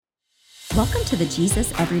Welcome to the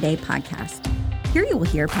Jesus Everyday podcast. Here you will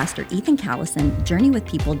hear Pastor Ethan Callison journey with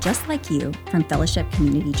people just like you from Fellowship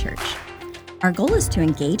Community Church. Our goal is to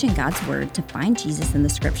engage in God's Word to find Jesus in the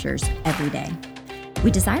Scriptures every day.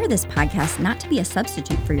 We desire this podcast not to be a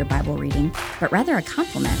substitute for your Bible reading, but rather a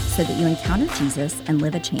complement so that you encounter Jesus and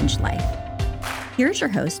live a changed life. Here's your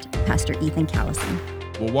host, Pastor Ethan Callison.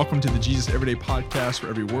 Well, welcome to the Jesus Everyday podcast,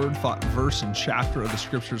 where every word, thought, verse, and chapter of the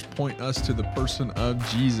Scriptures point us to the person of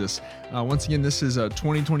Jesus. Once again, this is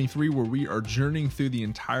 2023, where we are journeying through the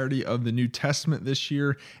entirety of the New Testament this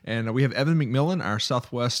year, and we have Evan McMillan, our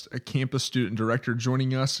Southwest Campus Student Director,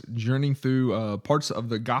 joining us, journeying through parts of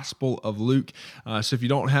the Gospel of Luke. So if you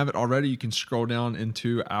don't have it already, you can scroll down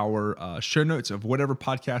into our show notes of whatever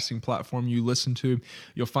podcasting platform you listen to.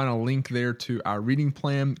 You'll find a link there to our reading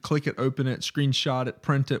plan. Click it, open it, screenshot it,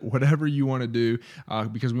 print it, whatever you want to do,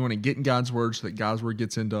 because we want to get in God's Word so that God's Word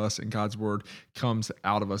gets into us and God's Word comes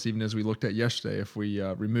out of us. Even as we looked at yesterday, if we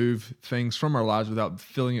remove things from our lives without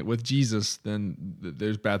filling it with Jesus, then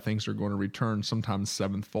there's bad things that are going to return, sometimes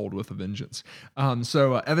sevenfold with a vengeance.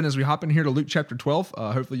 So Evan, as we hop in here to Luke chapter 12,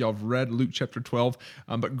 hopefully y'all have read Luke chapter 12,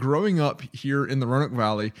 but growing up here in the Roanoke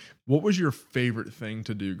Valley, what was your favorite thing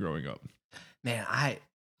to do growing up? Man,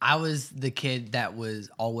 I was the kid that was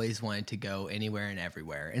always wanted to go anywhere and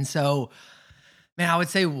everywhere. And so, man, I would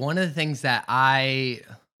say one of the things that I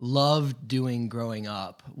loved doing growing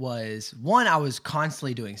up was, one, I was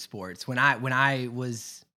constantly doing sports. When I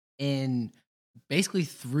was in basically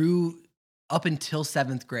through up until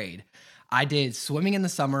 7th grade, I did swimming in the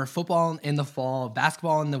summer, football in the fall,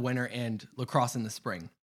 basketball in the winter, and lacrosse in the spring.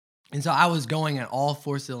 And so I was going at all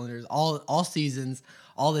four cylinders, all seasons,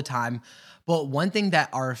 all the time. But one thing that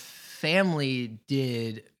our family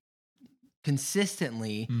did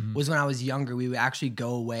consistently was, when I was younger, we would actually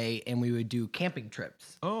go away and we would do camping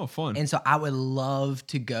trips. Oh, fun. And so I would love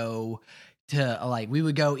to go to, we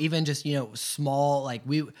would go even just, small, I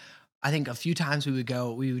think a few times we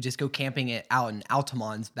would just go camping out in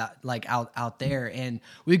Altamonte, out there, and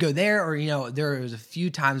we'd go there, or, there was a few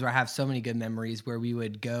times where I have so many good memories where we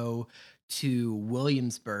would go to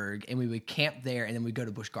Williamsburg and we would camp there, and then we'd go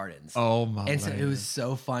to Busch Gardens. Oh my! And so it was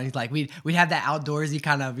so fun. Like we'd have that outdoorsy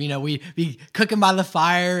kind of, we'd be cooking by the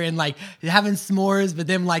fire and having s'mores, but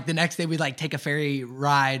then the next day we'd take a ferry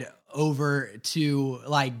ride over to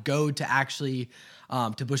go to actually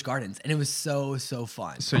to Busch Gardens, and it was so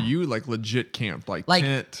fun. So you legit camped,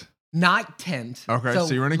 tent? Not tent. Okay, so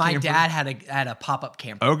you were in a camper? My dad had a pop-up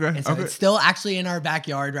camper. Okay, and so it's still actually in our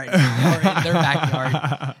backyard right now, or in their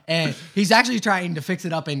backyard. And he's actually trying to fix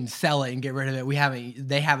it up and sell it and get rid of it.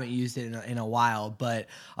 They haven't used it in a while, but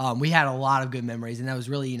we had a lot of good memories, and that was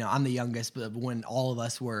really, I'm the youngest, but when all of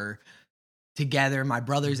us were together, my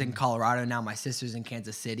brother's in Colorado now, my sister's in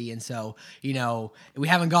Kansas City, and so we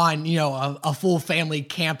haven't gone a full family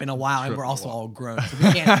camp in a while, and we're also all grown, so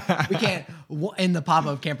we can't in the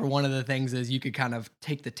pop-up camper. One of the things is you could kind of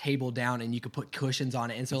take the table down and you could put cushions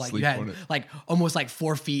on it, and so you had almost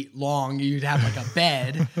 4 feet long, you'd have a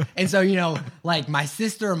bed, and so my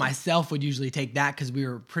sister or myself would usually take that because we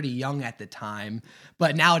were pretty young at the time.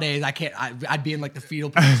 But nowadays I can't. I'd be in the fetal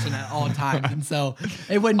position at all times, and so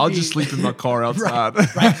it wouldn't. I'll just sleep in my car outside.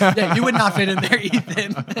 Right. Yeah, you would not fit in there,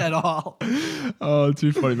 Ethan, at all. Oh,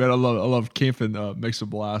 too funny, man. I love camping. Makes a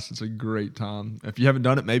blast. It's a great time. If you haven't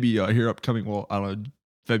done it, maybe here upcoming. Well, I don't know.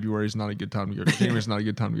 February is not a good time to go. January is not a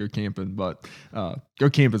good time to go camping, but go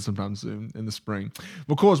camping sometime soon in the spring.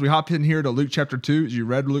 Well, cool. As we hop in here to Luke chapter 2, as you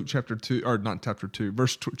read Luke chapter 2, or not chapter 2,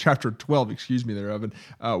 chapter 12, excuse me there, Evan.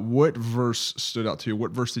 What verse stood out to you?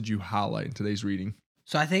 What verse did you highlight in today's reading?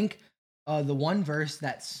 So I think the one verse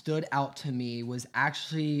that stood out to me was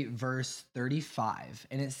actually verse 35,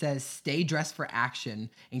 and it says, "Stay dressed for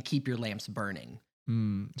action and keep your lamps burning."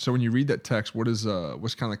 So when you read that text, what's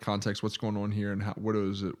kind of the context? What's going on here, and what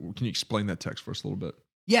is it? Can you explain that text for us a little bit?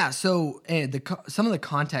 Yeah. So some of the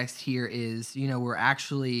context here is, we're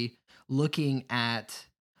actually looking at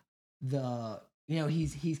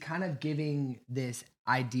he's kind of giving this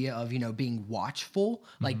idea of, being watchful,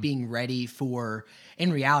 being ready for,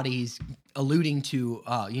 in reality, he's alluding to,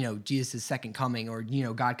 Jesus' second coming, or,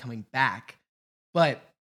 God coming back. But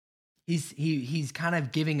he's kind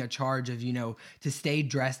of giving a charge of, to stay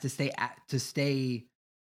dressed, to stay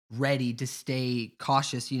ready, to stay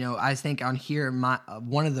cautious. I think on here,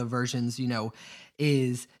 one of the versions,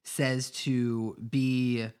 says to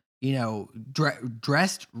be,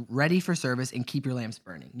 dressed, ready for service, and keep your lamps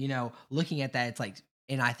burning. Looking at that, it's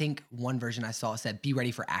and I think one version I saw said, be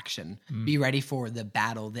ready for action, be ready for the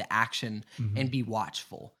battle, the action, and be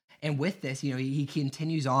watchful. And with this, he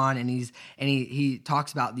continues on, and he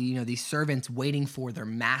talks about these servants waiting for their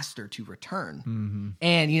master to return.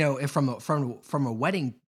 And from a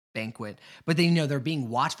wedding banquet, but then they're being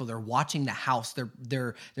watchful. They're watching the house.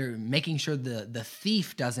 They're making sure the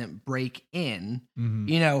thief doesn't break in.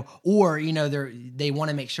 Or they want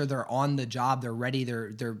to make sure they're on the job. They're ready.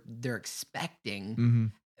 They're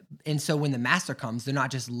expecting. And so when the master comes, they're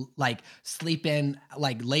not just like sleeping,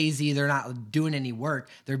 like lazy. They're not doing any work.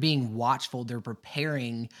 They're being watchful. They're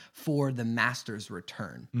preparing for the master's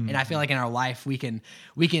return. And I feel like in our life, we can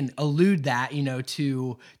allude that,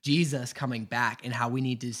 to Jesus coming back, and how we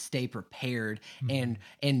need to stay prepared and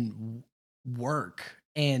work,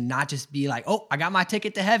 and not just be like, oh, I got my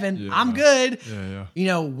ticket to heaven. Yeah. I'm good.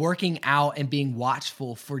 Yeah. Working out and being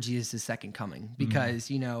watchful for Jesus' second coming, because,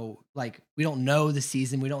 we don't know the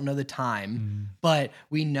season, we don't know the time, but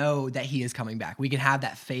we know that he is coming back. We can have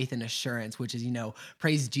that faith and assurance, which is,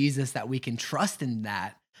 praise Jesus that we can trust in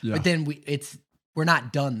that. Yeah. But then we're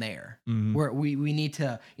not done there. We need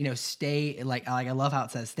to, stay like I love how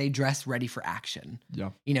it says, stay dressed, ready for action. Yeah.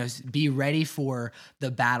 Be ready for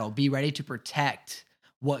the battle, be ready to protect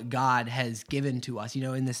what God has given to us.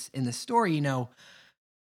 In this story,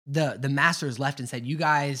 the masters left and said, you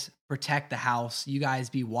guys protect the house, you guys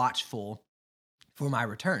be watchful for my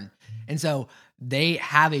return. And so they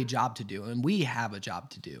have a job to do, and we have a job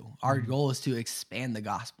to do. Our goal is to expand the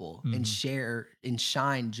gospel and share and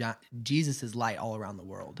shine Jesus' light all around the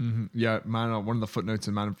world. Yeah, mine. One of the footnotes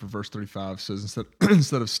in mine for verse 35 says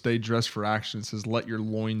instead of stay dressed for action, it says let your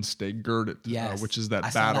loins stay girded. Yes, which is that I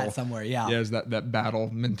battle saw that somewhere. Yeah, is that battle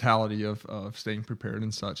mentality of staying prepared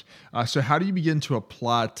and such. So how do you begin to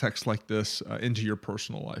apply text like this into your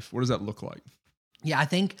personal life? What does that look like? Yeah, I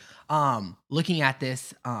think looking at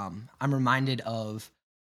this, I'm reminded of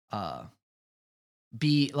I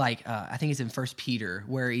think it's in 1 Peter,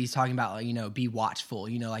 where he's talking about be watchful.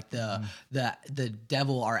 The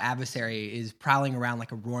devil, our adversary, is prowling around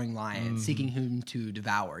like a roaring lion, seeking whom to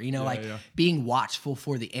devour. Being watchful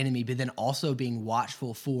for the enemy, but then also being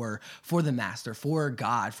watchful for the master, for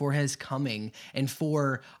God, for his coming, and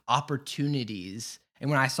for opportunities. And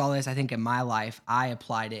when I saw this, I think in my life, I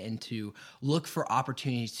applied it into look for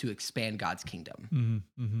opportunities to expand God's kingdom.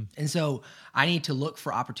 And so I need to look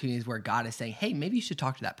for opportunities where God is saying, hey, maybe you should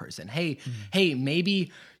talk to that person. Hey,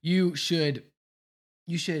 maybe you should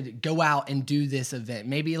go out and do this event.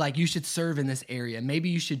 Maybe you should serve in this area. Maybe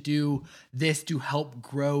you should do this to help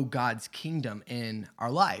grow God's kingdom in our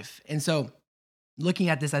life. And so looking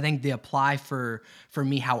at this, I think the apply for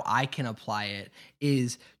me, how I can apply it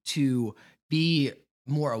is to be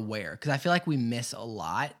more aware, because I feel like we miss a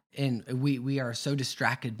lot, and we are so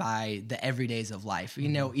distracted by the everydays of life.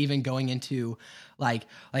 Even going into like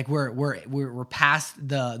we're past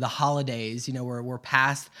the holidays. We're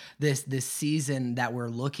past this season that we're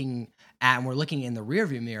looking at, and we're looking in the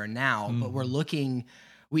rearview mirror now. But we're looking.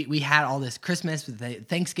 We had all this Christmas, with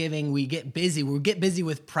Thanksgiving. We get busy. We get busy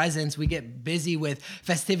with presents. We get busy with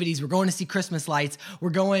festivities. We're going to see Christmas lights.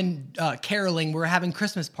 We're going caroling. We're having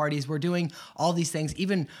Christmas parties. We're doing all these things.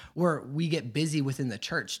 Even we get busy within the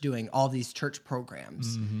church doing all these church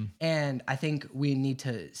programs. And I think we need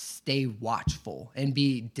to stay watchful and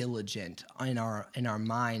be diligent in our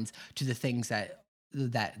minds to the things that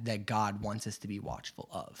God wants us to be watchful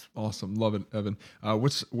of. Awesome. Love it, Evan.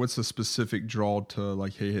 What's the specific draw to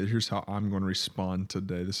hey, here's how I'm going to respond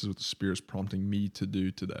today. This is what the Spirit's prompting me to do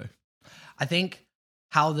today. I think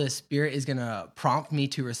how the Spirit is going to prompt me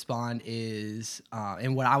to respond is,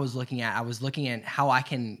 and what I was looking at how I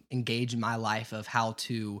can engage in my life of how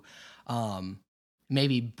to,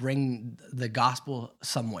 maybe bring the gospel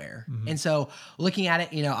somewhere. And so looking at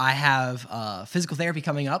it, I have physical therapy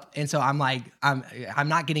coming up. And so I'm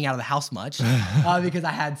not getting out of the house much because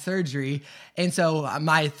I had surgery. And so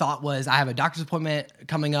my thought was, I have a doctor's appointment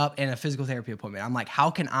coming up and a physical therapy appointment. I'm like, how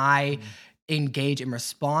can I engage and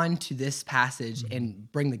respond to this passage and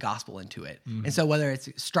bring the gospel into it? And so whether it's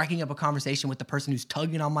striking up a conversation with the person who's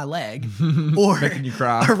tugging on my leg or making you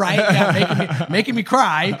cry, right? Yeah, making me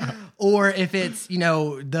cry. Or if it's,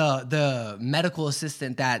 the medical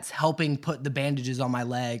assistant that's helping put the bandages on my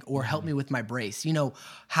leg or help me with my brace,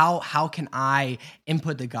 how can I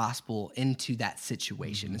input the gospel into that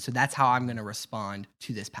situation? And so that's how I'm going to respond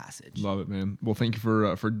to this passage. Love it, man. Well, thank you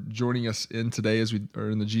for joining us in today as we are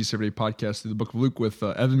in the Jesus Everyday podcast through the book of Luke with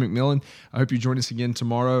Evan McMillan. I hope you join us again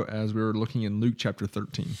tomorrow as we're looking in Luke chapter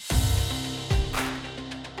 13.